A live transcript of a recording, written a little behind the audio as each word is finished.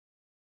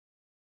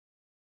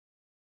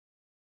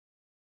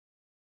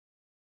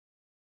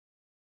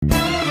Hey,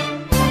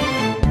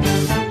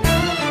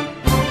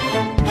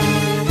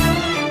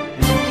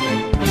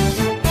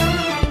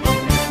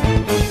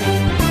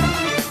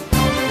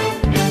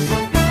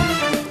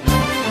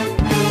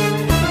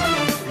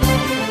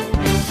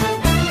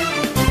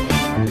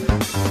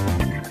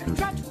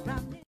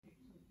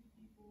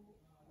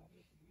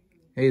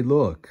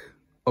 look,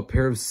 a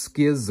pair of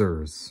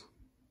skizzers.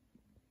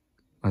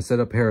 I said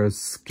a pair of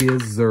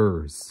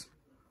skizzers.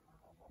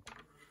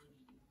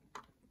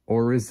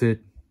 Or is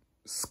it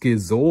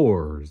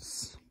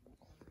skizzors?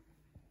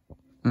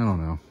 I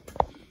don't know.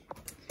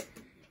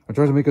 I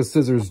tried to make a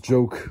scissors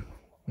joke.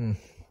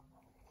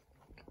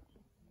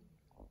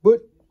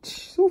 But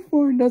so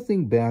far,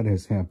 nothing bad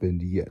has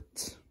happened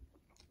yet,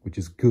 which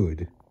is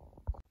good.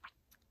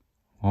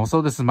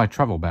 Also, this is my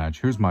travel badge.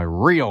 Here's my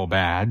real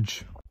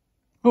badge.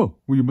 Oh,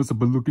 well, you must have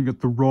been looking at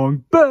the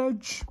wrong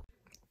badge.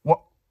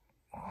 What?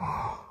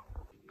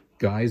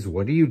 Guys,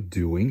 what are you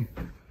doing?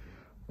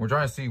 We're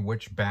trying to see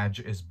which badge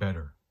is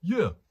better.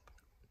 Yeah.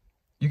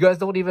 You guys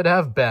don't even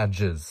have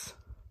badges.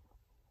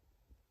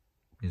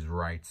 He's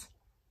right.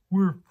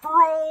 We're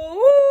frauds.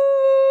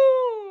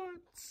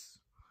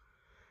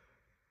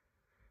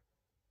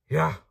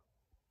 Yeah.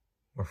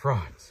 We're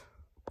frauds.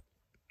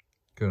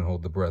 Couldn't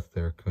hold the breath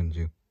there, couldn't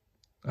you?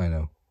 I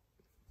know.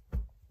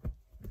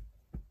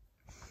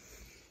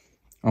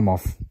 I'm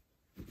off.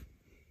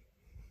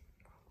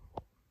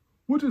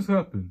 What just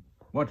happened?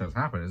 What just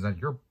happened is that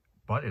your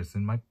butt is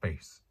in my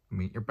face. I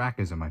mean, your back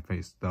is in my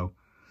face, though.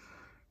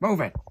 Move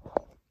it!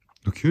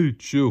 Okay,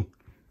 chill.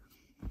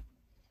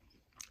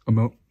 I'm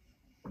out.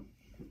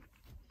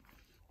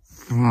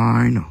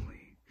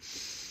 Finally.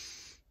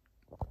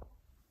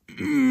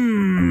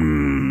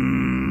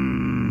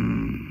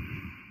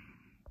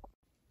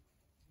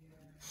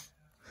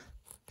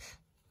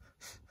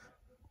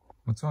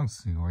 What's wrong,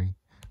 Siri?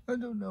 I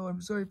don't know.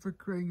 I'm sorry for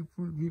crying in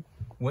front of you.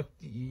 What?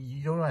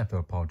 You don't have to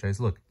apologize.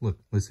 Look,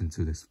 listen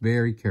to this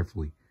very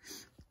carefully.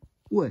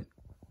 What?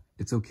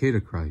 It's okay to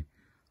cry.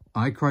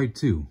 I cried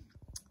too.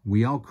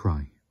 We all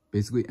cry.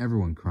 Basically,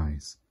 everyone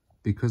cries.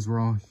 Because we're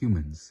all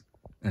humans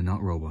and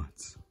not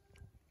robots.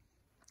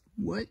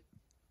 What?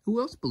 Who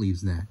else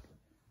believes that?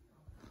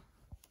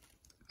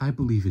 I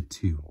believe it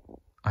too.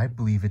 I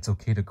believe it's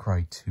okay to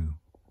cry too.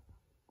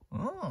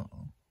 Oh.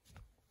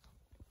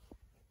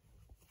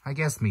 I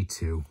guess me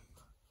too.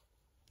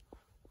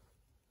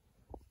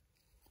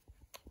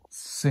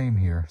 Same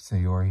here,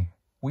 Sayori.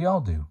 We all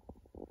do.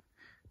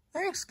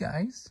 Thanks,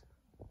 guys.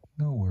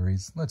 No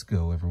worries. Let's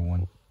go,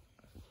 everyone.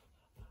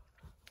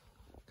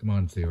 Come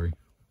on, Sayori.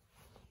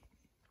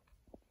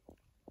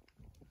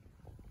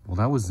 Well,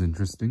 that was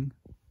interesting.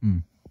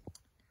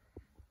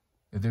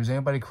 If there's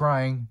anybody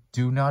crying,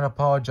 do not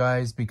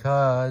apologize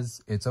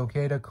because it's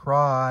okay to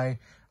cry.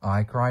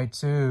 I cry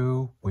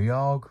too. We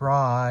all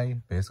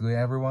cry. Basically,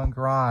 everyone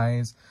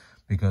cries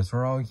because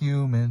we're all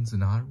humans and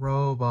not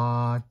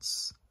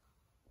robots.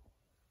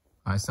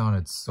 I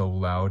sounded so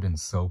loud and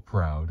so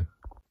proud.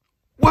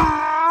 Wah!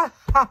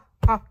 Ha,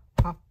 ha,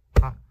 ha,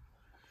 ha.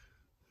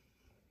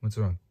 What's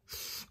wrong?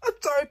 I'm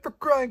sorry for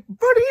crying in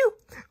front of you.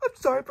 I'm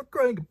sorry for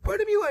crying in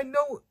front of you. I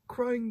know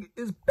crying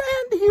is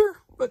banned here,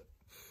 but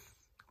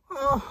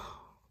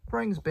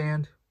crying's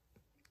banned.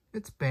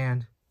 It's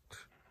banned.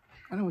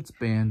 I know it's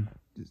banned.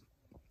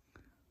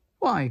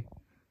 Why?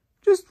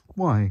 Just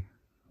why?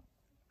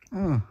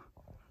 No,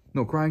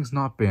 crying's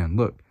not banned.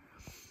 Look,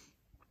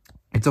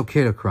 it's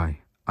okay to cry.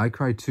 I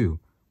cry too.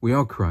 We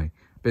all cry.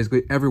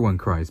 Basically, everyone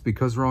cries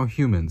because we're all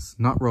humans,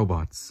 not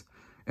robots.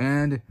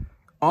 And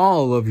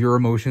all of your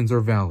emotions are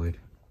valid.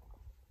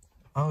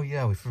 Oh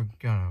yeah, we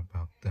forgot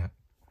about that.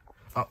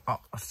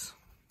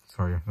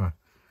 Sorry.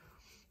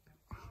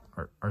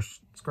 Our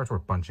skirts were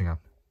bunching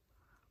up.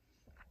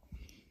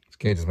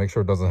 Okay, just make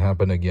sure it doesn't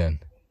happen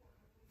again.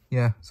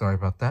 Yeah, sorry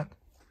about that.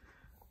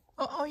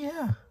 Oh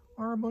yeah,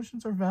 our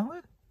emotions are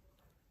valid?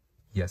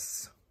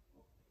 Yes.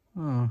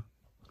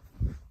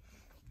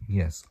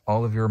 Yes,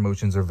 all of your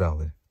emotions are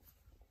valid.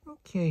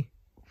 Okay.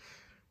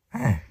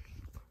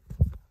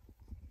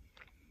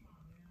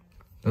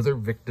 Another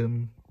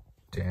victim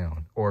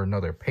down. Or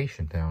another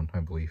patient down,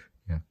 I believe.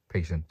 Yeah,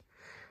 patient.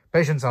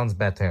 Patient sounds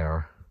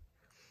better.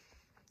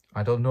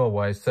 I don't know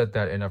why I said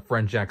that in a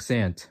French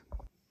accent.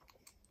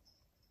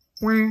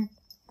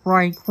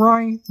 Cry,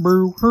 cry,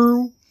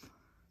 boo-hoo.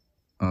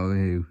 Oh,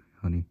 hey,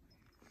 honey.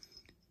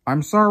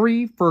 I'm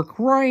sorry for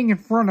crying in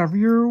front of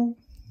you.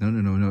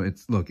 No.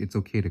 Look, it's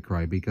okay to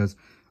cry because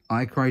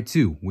I cry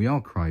too. We all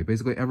cry.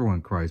 Basically,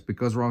 everyone cries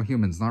because we're all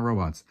humans, not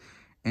robots.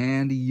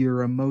 And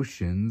your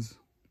emotions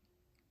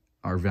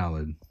are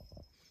valid.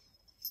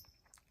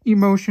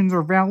 Emotions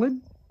are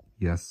valid?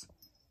 Yes.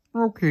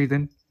 Okay,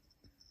 then.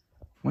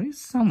 Why do you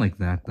sound like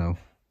that, though?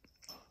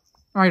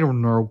 I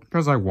don't know,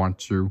 because I want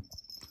to.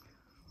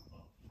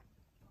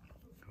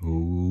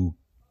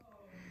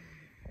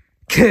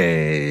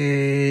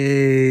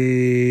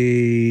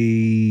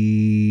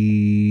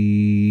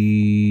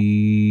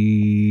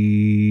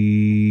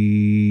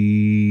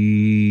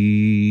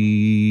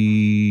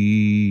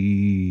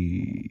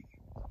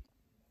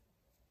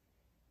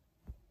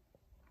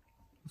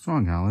 What's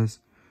wrong, Alice?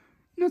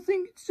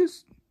 Nothing, it's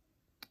just...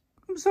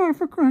 I'm sorry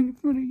for crying in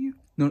front of you.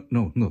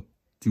 No, look.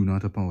 Do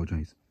not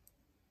apologize.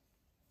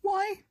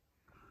 Why?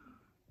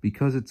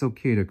 Because it's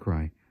okay to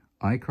cry.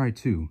 I cry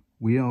too.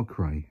 We all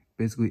cry.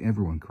 Basically,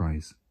 everyone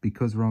cries.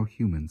 Because we're all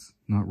humans,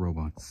 not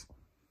robots.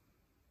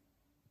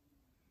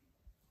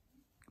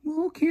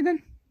 Well, okay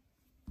then.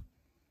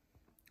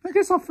 I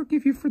guess I'll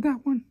forgive you for that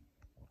one.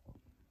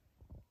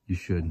 You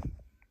should.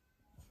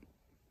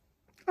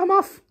 I'm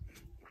off.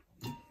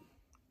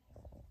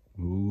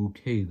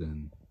 Okay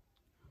then.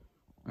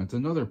 That's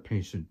another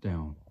patient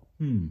down.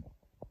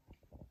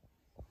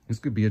 This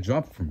could be a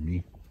job for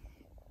me.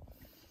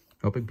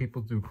 Helping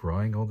people through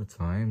crying all the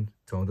time.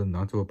 Telling them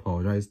not to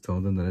apologize.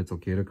 Telling them that it's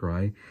okay to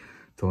cry.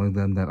 Telling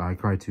them that I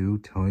cry too.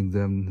 Telling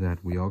them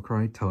that we all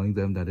cry. Telling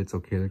them that it's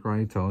okay to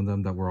cry. Telling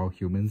them that we're all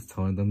humans.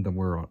 Telling them that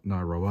we're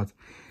not robots.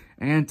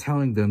 And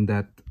telling them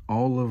that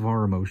all of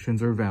our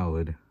emotions are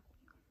valid.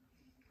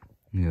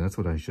 Yeah, that's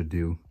what I should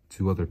do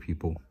to other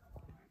people.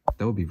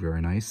 That would be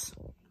very nice.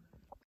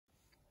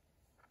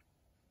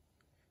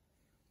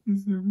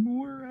 Is there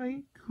more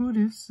I could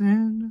have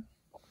said?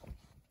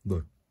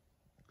 Look,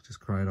 just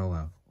cry it all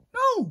out.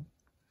 No!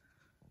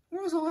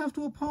 Or else I'll have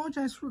to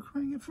apologize for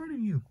crying in front of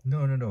you.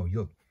 No.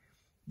 Look,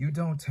 you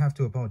don't have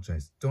to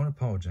apologize. Don't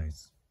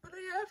apologize. But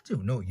I have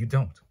to. No, you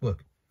don't.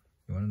 Look,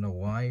 you want to know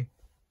why?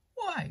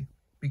 Why?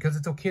 Because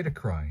it's okay to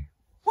cry.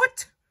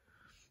 What?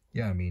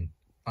 Yeah, I mean,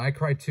 I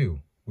cry too.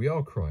 We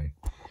all cry.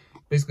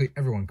 Basically,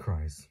 everyone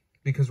cries.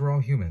 Because we're all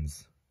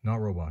humans,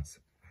 not robots.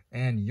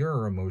 And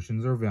your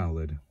emotions are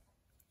valid.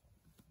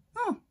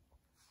 Oh,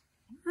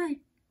 right.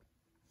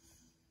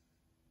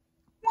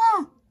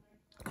 Wow!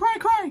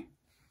 Cry!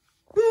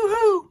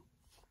 Boo-hoo!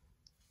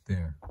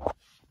 There.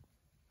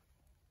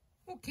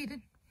 Okay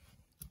then.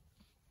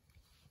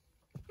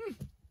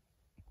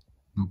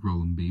 No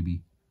problem,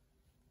 baby.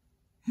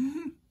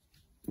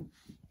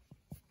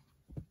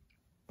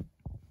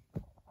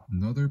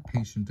 Another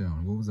patient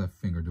down. What was that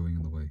finger doing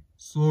in the way?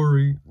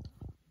 Sorry.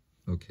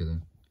 Okay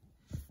then.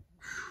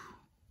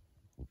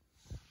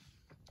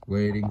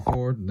 Waiting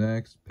for the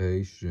next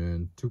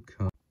patient to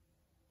come.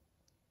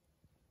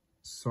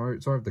 Sorry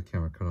if the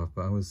camera cut off,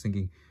 but I was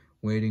thinking,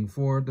 waiting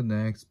for the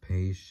next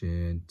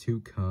patient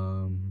to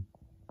come.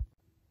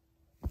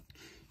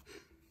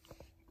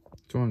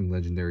 What's wrong,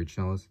 legendary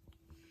Chalice?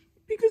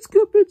 Because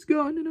Cuphead's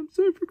gone and I'm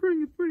sorry for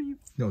crying in front of you.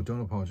 No,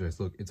 don't apologize.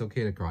 Look, it's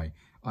okay to cry.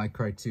 I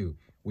cry too.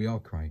 We all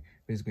cry.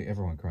 Basically,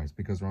 everyone cries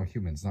because we're all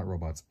humans, not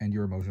robots, and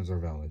your emotions are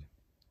valid.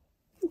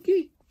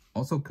 Okay.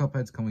 Also,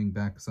 Cuphead's coming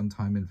back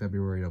sometime in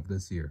February of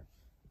this year.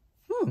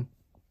 Oh.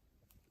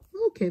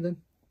 Okay then.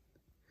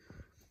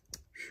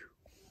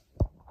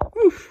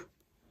 Oof.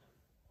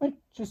 I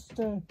just,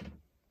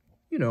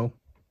 you know,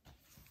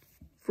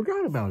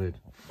 forgot about it.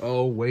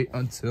 Oh, wait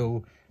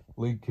until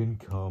Lincoln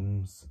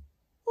comes.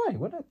 Why?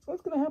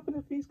 What's gonna happen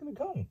if he's gonna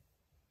come?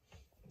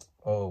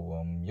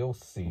 Oh, you'll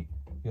see.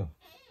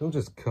 He'll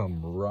just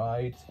come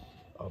right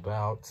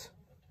about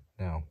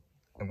now.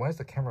 And why is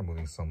the camera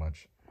moving so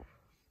much?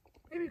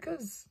 Maybe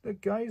because the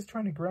guy is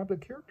trying to grab the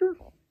character?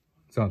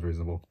 Sounds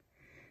reasonable.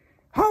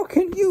 How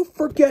can you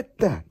forget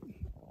that?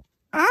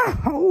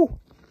 Ow!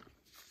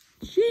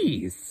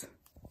 Jeez.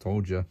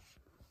 Told ya.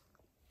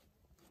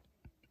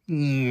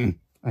 I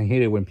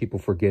hate it when people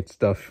forget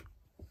stuff.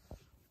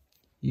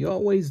 He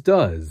always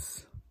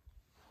does.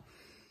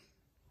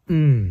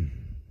 I'm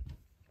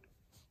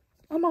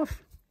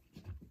off.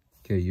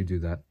 Okay, you do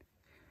that.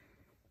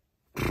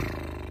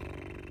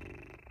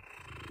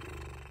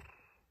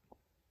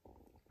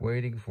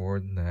 Waiting for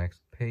the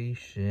next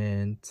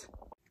patient.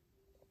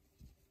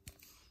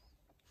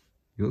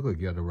 You look like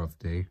you had a rough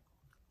day.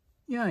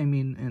 Yeah, I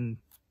mean, and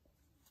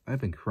I've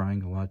been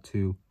crying a lot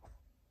too.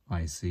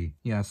 I see.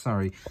 Yeah,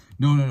 sorry.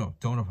 No.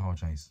 Don't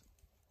apologize.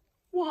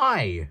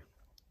 why?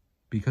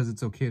 Because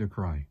it's okay to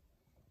cry.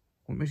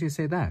 What makes you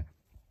say that?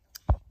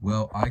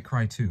 Well, I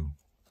cry too.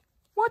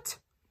 What?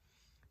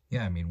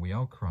 Yeah, I mean, we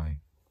all cry.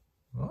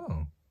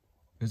 Oh.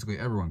 Basically,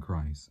 everyone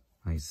cries.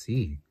 I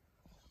see.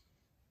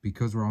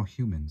 Because we're all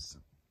humans.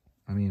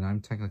 I mean, I'm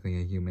technically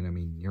a human. I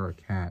mean, you're a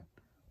cat.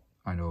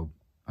 I know.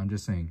 I'm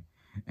just saying.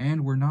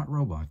 And we're not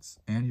robots.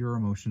 And your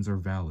emotions are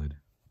valid.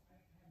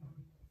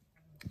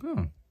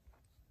 Oh.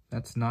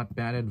 That's not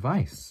bad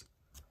advice.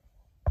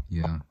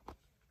 Yeah.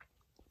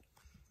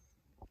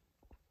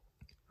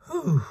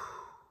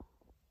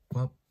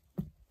 Well.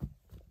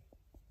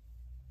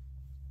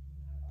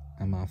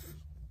 I'm off.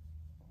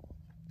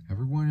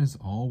 Everyone is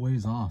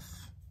always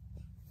off.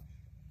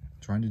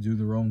 Trying to do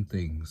their own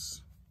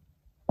things.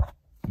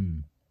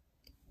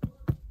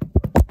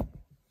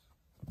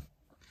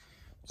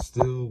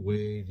 Still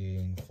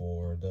waiting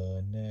for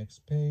the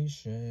next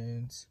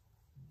patient.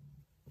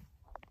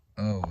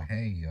 Oh,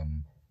 hey,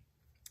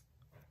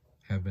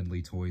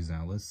 Heavenly Toys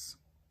Alice.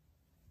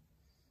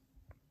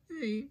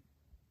 Hey,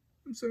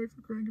 I'm sorry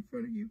for crying in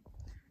front of you.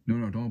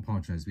 No, don't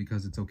apologize,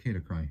 because it's okay to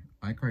cry.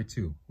 I cry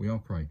too. We all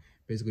cry.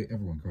 Basically,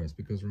 everyone cries,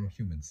 because we're all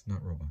humans,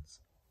 not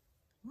robots.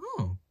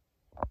 Oh.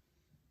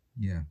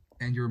 Yeah,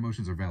 and your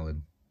emotions are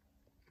valid.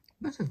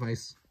 That's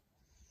advice.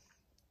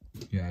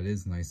 Yeah, it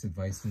is nice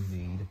advice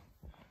indeed.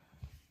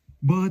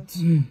 But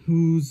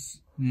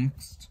who's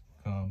next?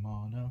 Come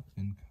on up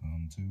and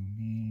come to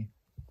me.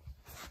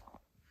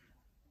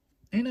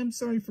 And I'm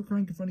sorry for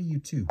crying in front of you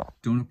too.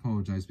 Don't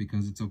apologize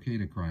because it's okay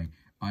to cry.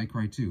 I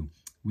cry too.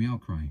 We all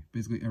cry.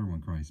 Basically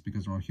everyone cries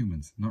because we're all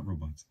humans, not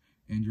robots.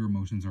 And your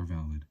emotions are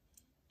valid.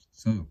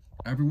 So,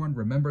 everyone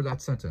remember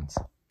that sentence.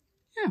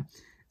 Yeah,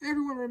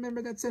 everyone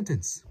remember that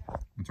sentence.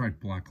 That's right,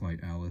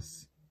 Blacklight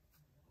Alice.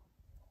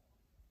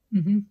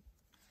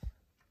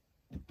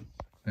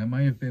 That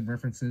might have been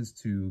references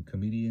to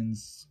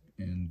comedians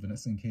and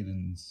Vanessa and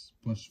Caden's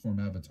plush form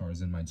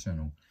avatars in my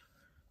channel.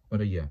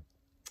 But yeah.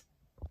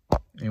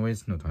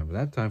 Anyways, no time for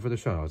that. Time for the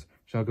shoutouts.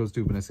 Shout goes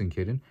to Vanessa and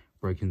Caden,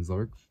 Bright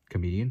Kinsler,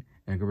 comedian,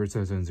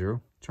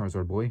 Angrovert770,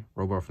 Charizard Boy,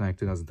 Robot Fanatic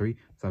 2003,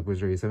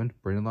 Cyclewizard 87,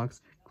 Brandon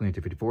Locks,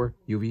 Cleanty 54,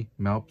 UV,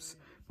 Malps,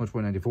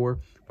 Punchboy 94,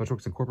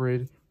 Punchworks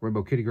Incorporated,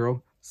 Rainbow Kitty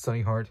Girl,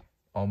 Sunny Heart,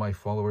 all my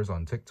followers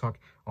on TikTok,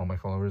 all my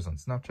followers on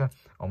Snapchat,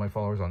 all my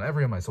followers on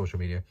every of my social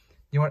media.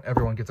 You know what?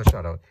 Everyone gets a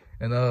shout out.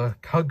 And the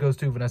hug goes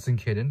to Vanessa and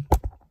Caden.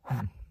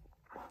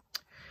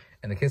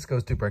 And the kiss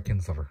goes to Bright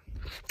Kinsler.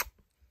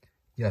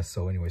 Yes,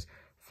 so anyways,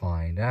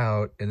 find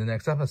out in the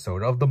next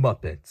episode of The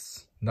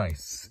Muppets.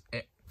 Nice.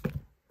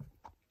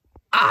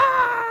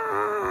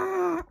 Ah!